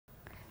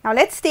Now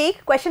let's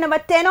take question number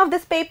 10 of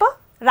this paper.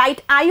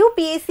 Write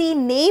IUPAC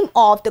name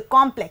of the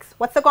complex.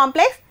 What's the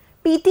complex?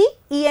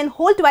 PT-En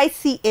whole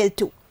twice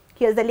Cl2.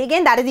 Here's the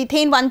ligand, that is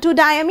ethane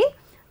 1,2-diamine.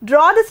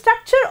 Draw the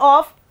structure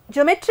of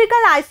geometrical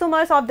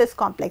isomers of this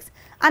complex.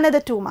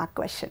 Another 2-mark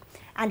question.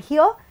 And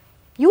here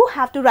you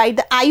have to write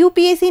the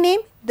IUPAC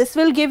name. This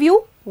will give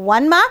you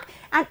 1 mark.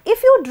 And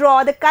if you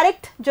draw the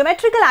correct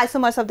geometrical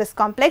isomers of this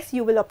complex,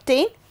 you will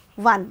obtain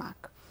 1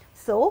 mark.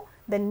 So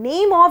the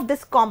name of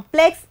this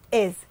complex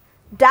is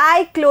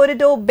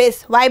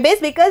dichloridobis. Why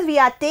bis? Because we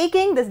are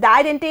taking this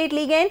didentate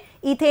ligand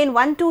ethane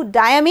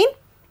 1,2-diamine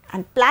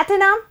and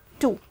platinum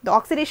 2, the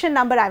oxidation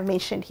number I have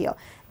mentioned here.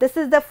 This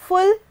is the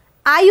full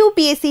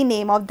IUPAC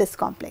name of this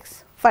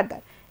complex.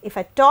 Further, if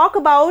I talk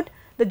about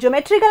the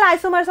geometrical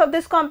isomers of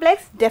this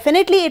complex,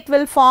 definitely it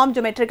will form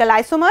geometrical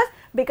isomers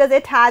because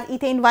it has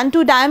ethane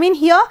 1,2-diamine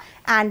here,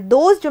 and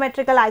those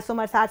geometrical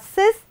isomers are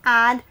cis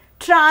and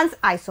trans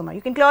isomer.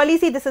 You can clearly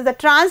see this is the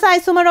trans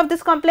isomer of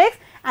this complex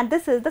and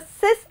this is the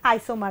cis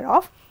isomer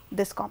of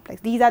this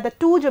complex. These are the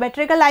 2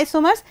 geometrical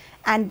isomers,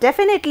 and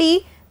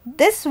definitely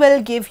this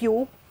will give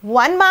you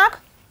 1 mark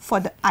for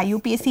the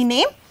IUPAC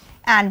name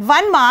and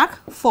 1 mark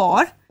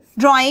for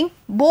drawing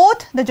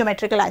both the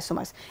geometrical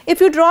isomers. If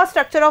you draw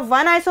structure of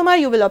one isomer,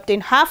 you will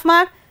obtain half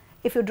mark.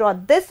 If you draw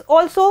this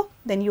also,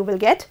 then you will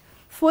get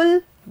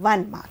full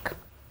 1 mark.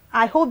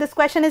 I hope this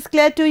question is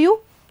clear to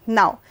you.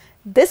 Now,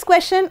 this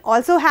question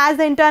also has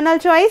the internal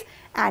choice,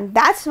 and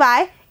that's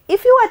why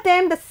if you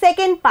attempt the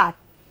second part,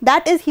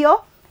 that is here,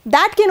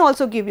 that can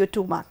also give you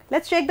 2 marks.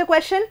 Let's check the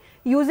question.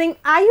 Using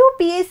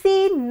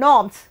IUPAC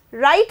norms,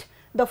 write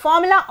the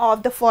formula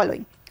of the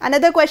following.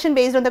 Another question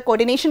based on the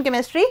coordination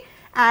chemistry,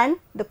 and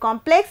the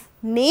complex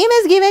name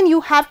is given,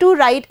 you have to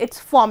write its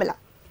formula.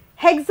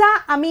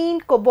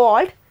 Hexaamine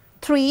cobalt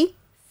 3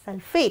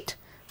 sulfate.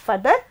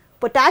 Further,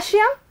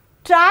 potassium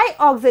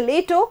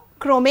trioxylato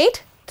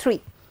chromate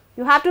 3.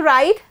 You have to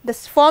write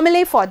this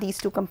formula for these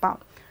 2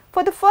 compounds.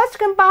 For the first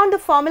compound, the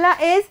formula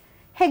is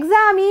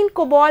hexaamine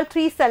cobalt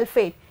 3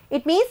 sulfate.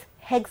 It means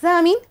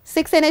hexaamine,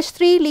 6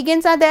 NH3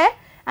 ligands are there,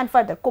 and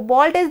further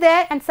cobalt is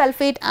there and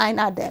sulfate ion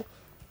are there.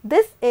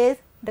 This is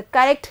the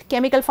correct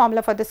chemical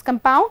formula for this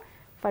compound.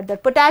 Further,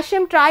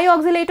 potassium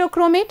trioxylato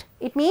chromate,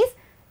 it means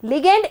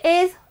ligand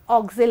is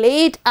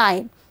oxalate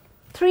ion.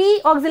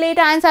 3 oxalate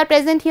ions are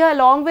present here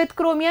along with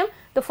chromium.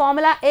 The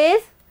formula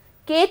is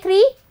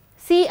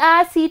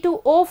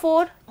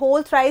K3CrC2O4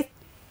 whole thrice.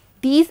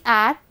 These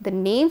are the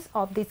names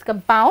of this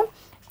compound,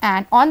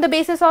 and on the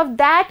basis of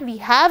that we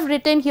have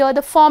written here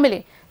the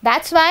formula.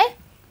 That's why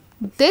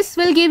this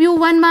will give you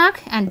 1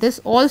 mark and this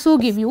also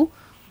give you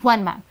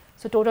 1 mark.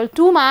 So total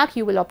 2 mark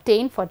you will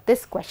obtain for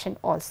this question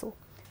also.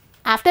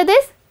 After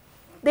this,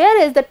 there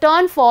is the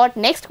turn for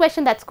next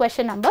question, that's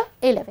question number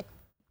 11.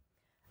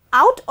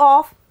 Out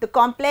of the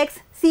complex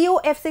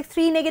COF6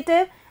 3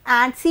 negative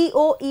and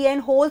COEN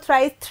whole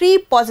thrice 3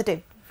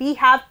 positive, we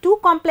have 2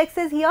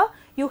 complexes here.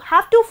 You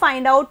have to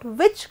find out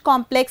which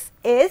complex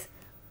is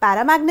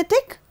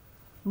paramagnetic,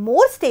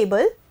 more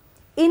stable,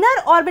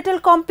 inner orbital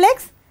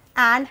complex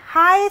and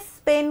high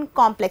spin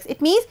complex.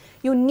 It means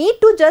you need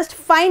to just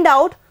find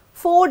out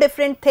 4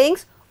 different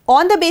things.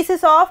 On the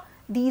basis of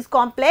these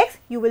complex,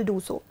 you will do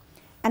so.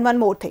 And one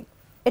more thing,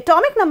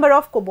 atomic number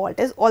of cobalt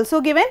is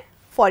also given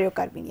for your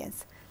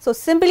convenience. So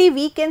simply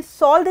we can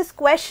solve this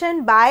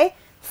question by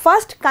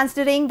first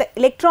considering the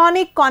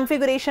electronic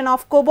configuration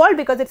of cobalt,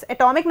 because its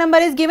atomic number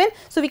is given.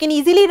 So we can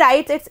easily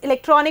write its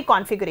electronic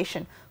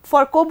configuration.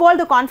 For cobalt,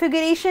 the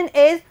configuration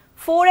is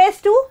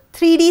 4s2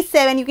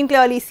 3d7, you can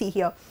clearly see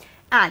here.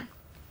 And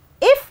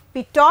if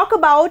we talk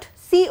about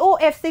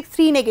COF6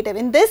 3 negative,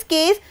 in this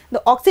case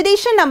the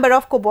oxidation number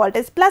of cobalt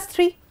is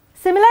 +3.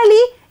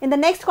 Similarly, in the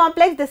next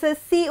complex, this is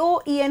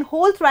COEN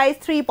whole thrice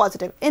 3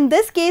 positive. In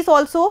this case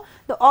also,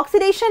 the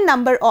oxidation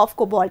number of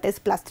cobalt is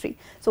 +3.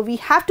 So we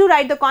have to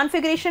write the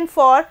configuration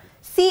for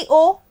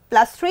CO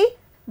 +3.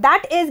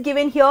 That is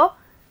given here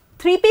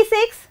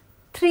 3p6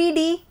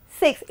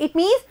 3d6. It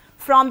means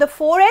from the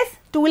 4s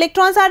 2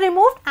 electrons are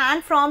removed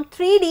and from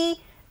 3d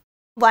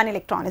 1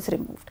 electron is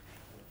removed.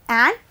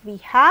 And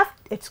we have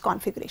its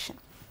configuration.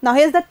 Now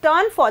here's the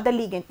turn for the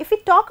ligand. If we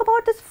talk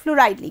about this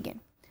fluoride ligand,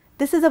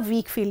 this is a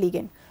weak field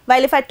ligand.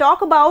 While if I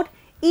talk about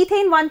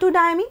ethane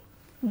 1,2-diamine,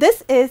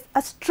 this is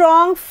a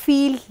strong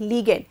field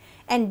ligand,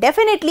 and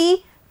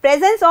definitely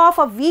presence of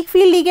a weak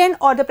field ligand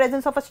or the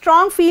presence of a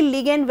strong field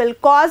ligand will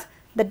cause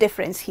the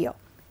difference here.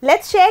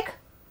 Let's check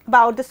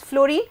about this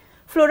fluorine.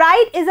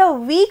 Fluoride is a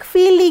weak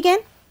field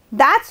ligand.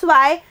 That's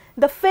why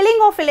the filling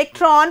of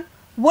electron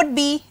would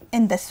be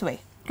in this way.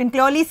 You can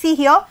clearly see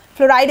here,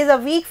 fluoride is a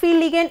weak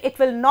field ligand. It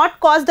will not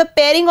cause the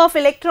pairing of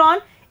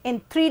electron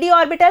in 3d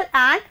orbital,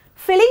 and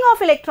filling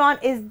of electron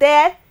is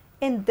there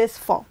in this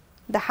form.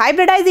 The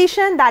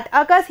hybridization that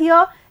occurs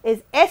here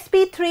is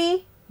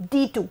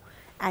sp3d2,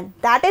 and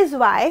that is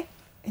why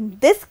in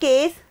this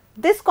case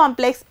this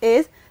complex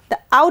is the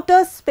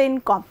outer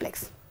spin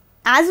complex.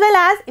 As well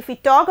as if we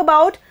talk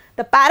about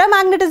the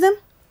paramagnetism,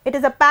 it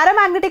is a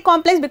paramagnetic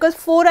complex because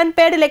 4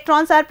 unpaired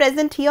electrons are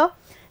present here.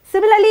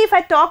 Similarly, if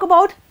I talk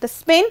about the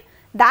spin,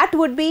 that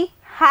would be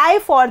high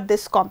for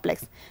this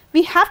complex.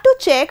 We have to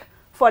check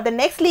for the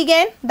next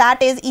ligand,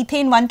 that is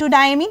ethane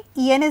 1,2-diamine,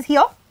 En is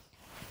here.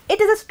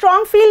 It is a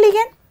strong field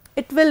ligand.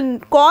 It will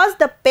cause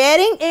the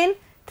pairing in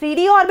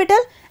 3d orbital,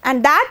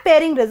 and that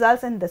pairing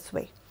results in this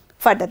way.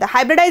 Further, the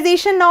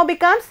hybridization now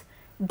becomes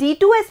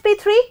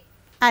D2sp3,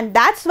 and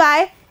that's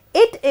why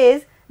it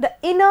is the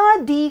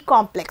inner D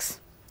complex.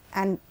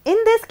 And in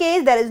this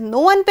case, there is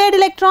no unpaired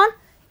electron.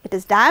 It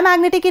is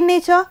diamagnetic in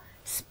nature.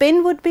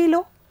 Spin would be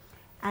low.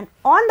 And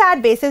on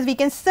that basis, we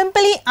can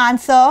simply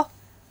answer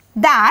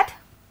that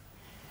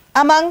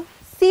among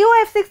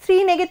COF6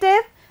 3-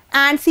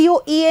 and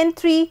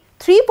COEN3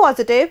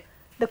 3+,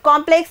 the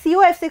complex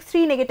COF6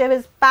 3-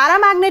 is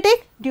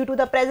paramagnetic due to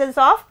the presence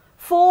of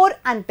 4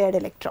 unpaired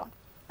electrons.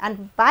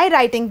 And by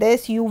writing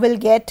this, you will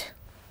get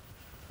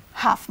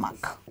half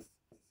mark.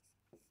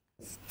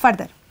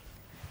 Further,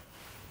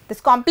 this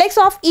complex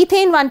of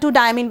ethane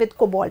 1,2-diamine with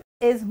cobalt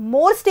is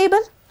more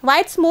stable. Why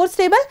it's more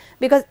stable?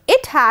 Because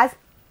it has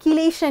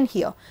chelation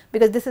here,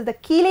 because this is the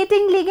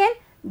chelating ligand.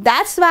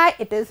 That's why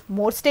it is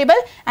more stable,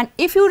 and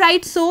if you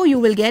write so, you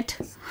will get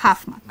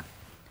half mark.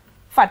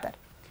 Further,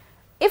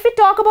 if we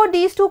talk about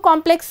these two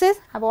complexes,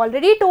 I have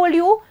already told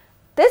you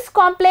this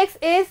complex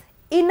is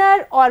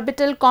inner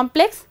orbital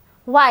complex,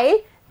 while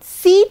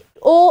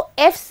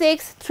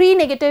COF6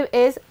 3-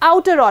 is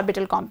outer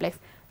orbital complex,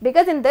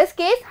 because in this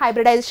case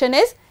hybridization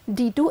is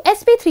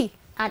D2sp3,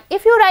 and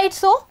if you write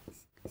so,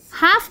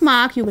 half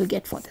mark you will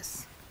get for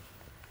this.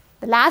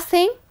 The last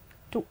thing,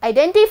 to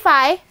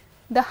identify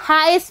the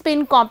high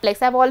spin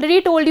complex, I have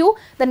already told you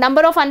the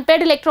number of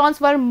unpaired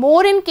electrons were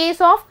more in case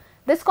of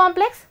this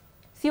complex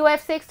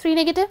COF6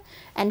 3-,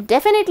 and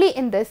definitely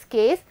in this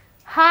case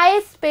high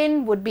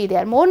spin would be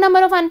there. More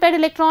number of unpaired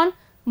electron,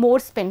 more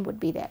spin would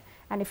be there,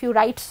 and if you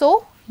write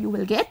so, you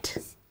will get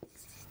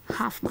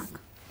half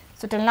mark.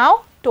 So till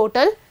now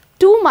total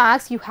 2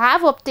 marks you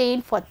have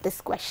obtained for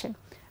this question.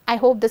 I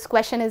hope this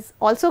question is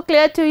also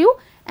clear to you,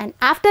 and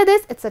after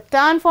this it's a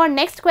turn for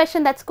next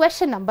question, that's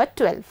question number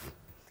 12.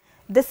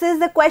 This is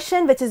the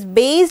question which is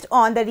based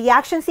on the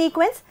reaction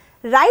sequence.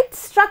 Write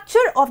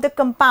structure of the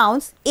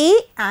compounds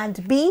A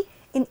and B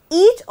in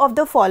each of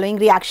the following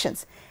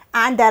reactions,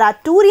 and there are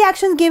 2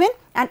 reactions given,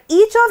 and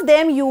each of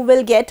them you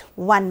will get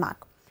 1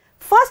 mark.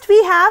 First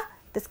we have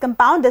this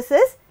compound, this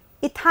is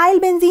ethyl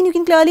benzene, you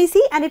can clearly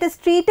see, and it is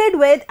treated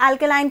with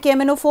alkaline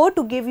KMnO4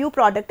 to give you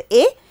product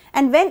A,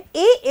 and when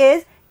A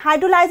is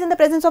hydrolyzed in the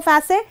presence of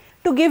acid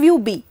to give you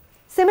B.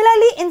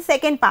 Similarly, in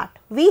second part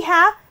we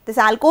have this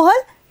alcohol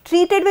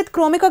treated with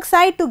chromic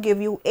oxide to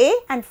give you A,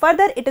 and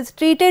further it is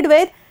treated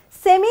with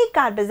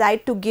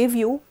semi-carbazide to give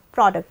you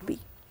product B.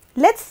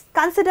 Let's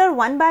consider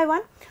one by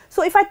one.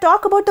 So if I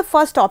talk about the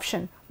first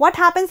option, what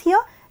happens here?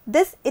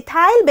 This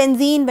ethyl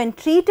benzene, when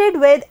treated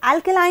with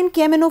alkaline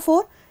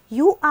KMnO4,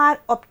 you are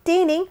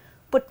obtaining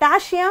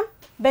potassium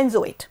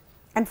benzoate,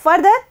 and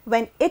further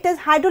when it is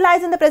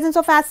hydrolyzed in the presence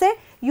of acid,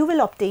 you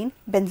will obtain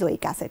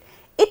benzoic acid.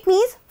 It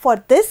means for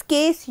this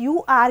case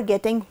you are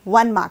getting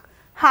 1 mark,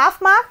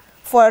 half mark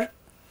for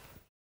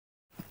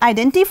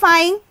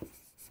identifying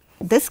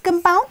this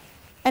compound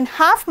and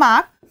half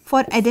mark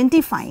for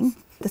identifying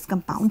this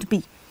compound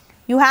B.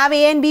 You have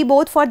A and B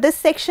both for this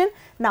section.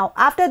 Now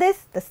after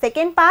this, the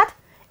second part.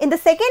 In the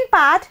second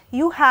part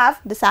you have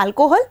this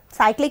alcohol,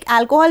 cyclic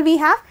alcohol we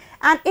have,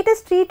 and it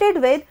is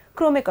treated with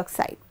chromic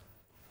oxide.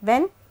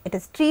 When it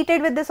is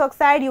treated with this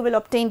oxide, you will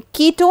obtain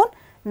ketone.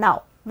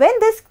 Now when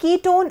this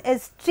ketone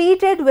is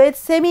treated with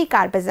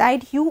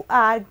semi-carbazide, you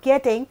are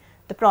getting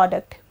the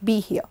product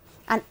B here,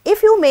 and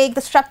if you make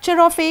the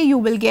structure of A, you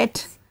will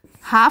get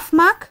half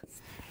mark,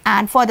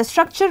 and for the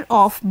structure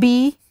of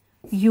B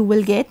you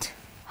will get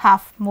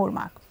half more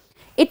mark.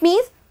 It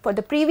means for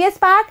the previous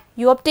part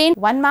you obtain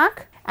 1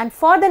 mark, and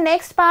for the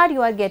next part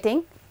you are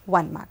getting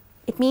 1 mark.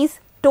 It means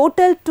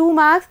total 2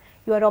 marks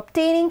you are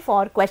obtaining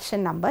for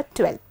question number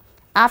 12.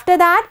 After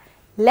that,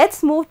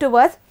 let's move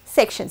towards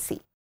section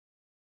C.